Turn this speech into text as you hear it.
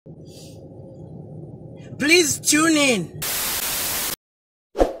Please tune in.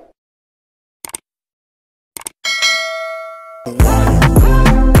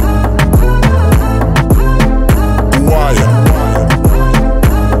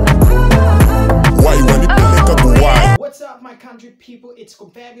 What's up, my country people? It's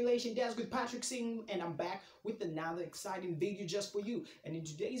Confabulation Dance with Patrick Xim, and I'm back with another exciting video just for you. And in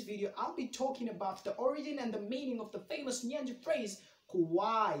today's video, I'll be talking about the origin and the meaning of the famous Nyanja phrase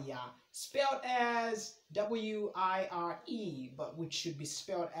Kuwaya, spelled as W-I-R-E, but which should be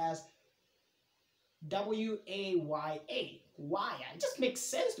spelled as W-A-Y-A. Kuwaya. It just makes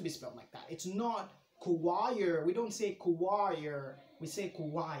sense to be spelled like that. It's not Kuwaya. We don't say Kuwaya. We say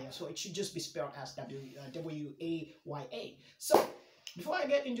Kuwaya. So it should just be spelled as W-A-Y-A. So before I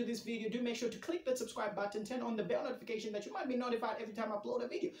get into this video, do make sure to click that subscribe button, turn on the bell notification that you might be notified every time I upload a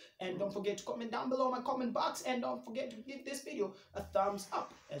video. And don't forget to comment down below my comment box, and don't forget to give this video a thumbs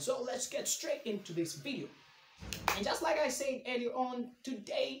up. And so let's get straight into this video. And just like I said earlier on,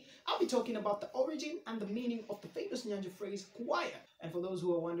 today I'll be talking about the origin and the meaning of the famous Nyanja phrase Kuwaya. And for those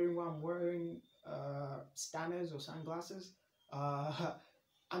who are wondering why I'm wearing stanners or sunglasses,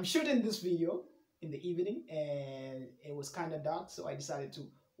 I'm shooting this video in the evening and it was kind of dark, so I decided to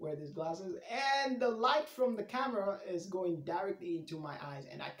wear these glasses, and the light from the camera is going directly into my eyes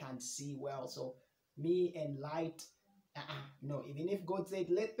and I can't see well. So me and light, no, even if God said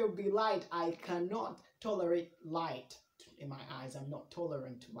let there be light, I cannot tolerate light in my eyes. I'm not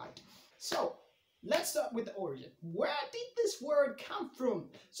tolerant to light. So let's start with the origin. Where did this word come from?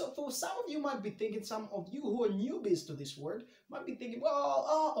 So for some of you might be thinking, some of you who are newbies to this word might be thinking,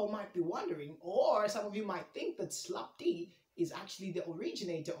 well, or might be wondering, or some of you might think that Slapdi is actually the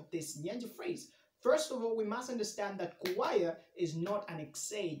originator of this Nyanja phrase. First of all, we must understand that Kuwaya is not an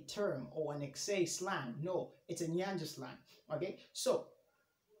Xay term or an Xay slang. No, it's a Nyanja slang. Okay, so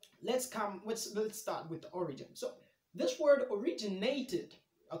let's start with the origin. So this word originated,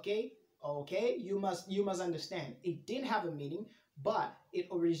 okay, you must understand, it didn't have a meaning, but it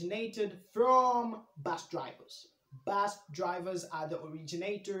originated from bus drivers. Bus drivers are the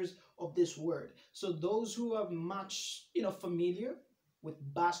originators of this word. So those who are much familiar with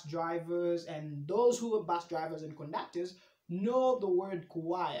bus drivers, and those who are bus drivers and conductors know the word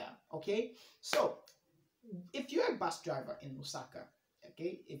Kuwaya. Okay, so if you're a bus driver in Lusaka,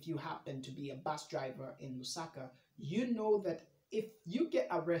 okay, if you happen to be a bus driver in Lusaka, you know that if you get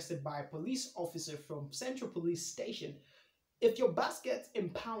arrested by a police officer from Central Police Station, if your bus gets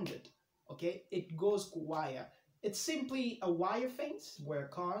impounded, okay, it goes Kuwaya. It's simply a wire fence where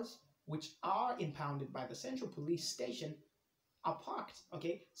cars which are impounded by the Central Police Station are parked.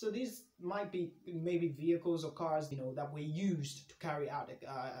 Okay, so these might be maybe vehicles or cars that were used to carry out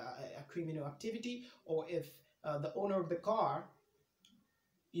a criminal activity, or if the owner of the car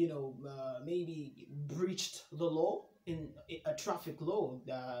maybe breached the law, in a traffic law,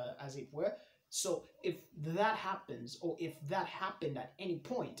 as it were. So if that happens, or if that happened at any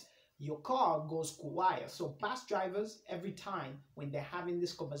point, your car goes Kuwaya. So bus drivers, every time when they're having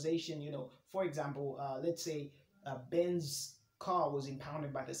this conversation, for example, let's say Ben's car was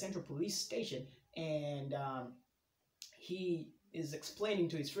impounded by the Central Police Station, and he is explaining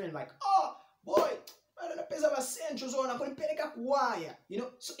to his friend like, oh boy,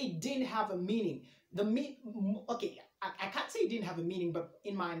 so it didn't have a meaning. Okay, I can't say it didn't have a meaning, but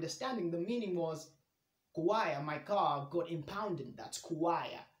in my understanding, the meaning was Kuwaya, my car got impounded. That's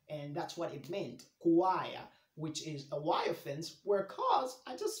Kuwaya, and that's what it meant, Kuwaya, which is a wire fence where cars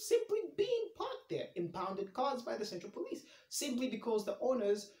are just simply being parked there, impounded cars by the Central Police, simply because the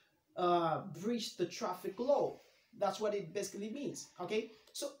owners breached the traffic law. That's what it basically means. Okay,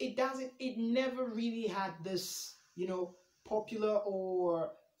 so it never really had this popular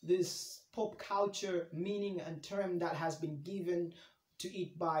or this pop culture meaning and term that has been given to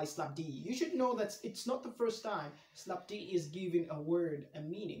it by Slapdi. You should know that it's not the first time Slapdi is giving a word a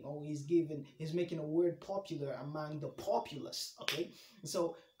meaning, or he's making a word popular among the populace. Okay,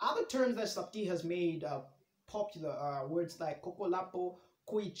 so other terms that Slapdi has made popular are words like Kokolapo,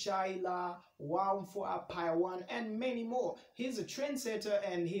 Kuichaila, Wamfua, Paiwan, and many more. He's a trendsetter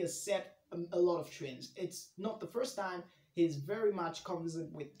and he has set a lot of trends. It's not the first time. He's very much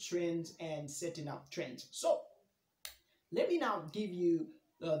conversant with trends and setting up trends. So let me now give you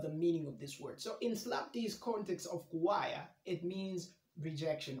the meaning of this word. So in Slapdi's context of Kuwaya, it means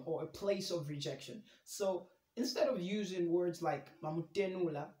rejection, or a place of rejection. So instead of using words like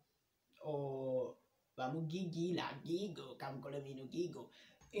Mamutenula or Bamugigila, Gigo, Kamkolamino Gigo,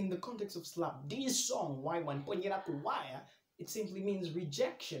 in the context of Slapdi's song, Why One Ponyera Kuwaya, it simply means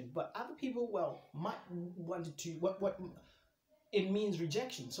rejection. But other people, well, might wanted to it means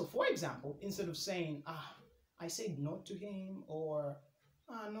rejection. So for example, instead of saying, I said no to him, or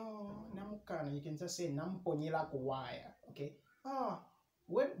no, namukana, you can just say namponyela kuwaya. Okay.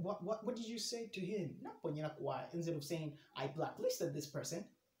 What did you say to him? Namponyela kuwaya. Instead of saying I blacklisted this person,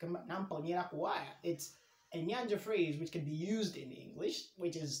 namponyela kuwaya. It's a Nyanja phrase which can be used in English,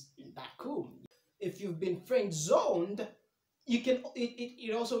 which is that cool. If you've been friend zoned, you can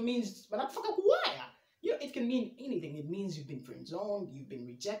it also means it can mean anything. It means you've been friend zoned, you've been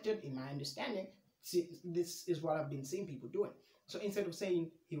rejected. In my understanding, see, this is what I've been seeing people doing. So instead of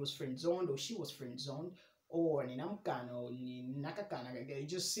saying he was friend zoned or she was friend zoned or ninamkana or ninakakana, you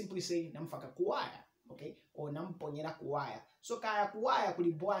just simply say namfaka kuwaya, okay, or namponyera kuwaya. So kaya kuwaya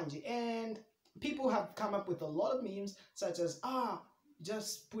kulibwanji, and people have come up with a lot of memes such as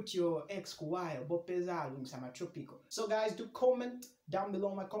just put your ex kuwaya bopeza sama tropico. So guys, do comment down below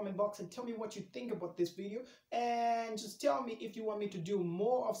in my comment box and tell me what you think about this video, and just tell me if you want me to do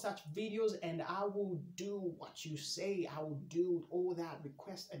more of such videos, and I will do what you say. I will do all that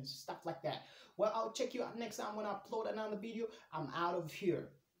requests and stuff like that. Well, I'll check you out next time when I upload another video. I'm out of here.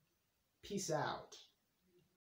 Peace out.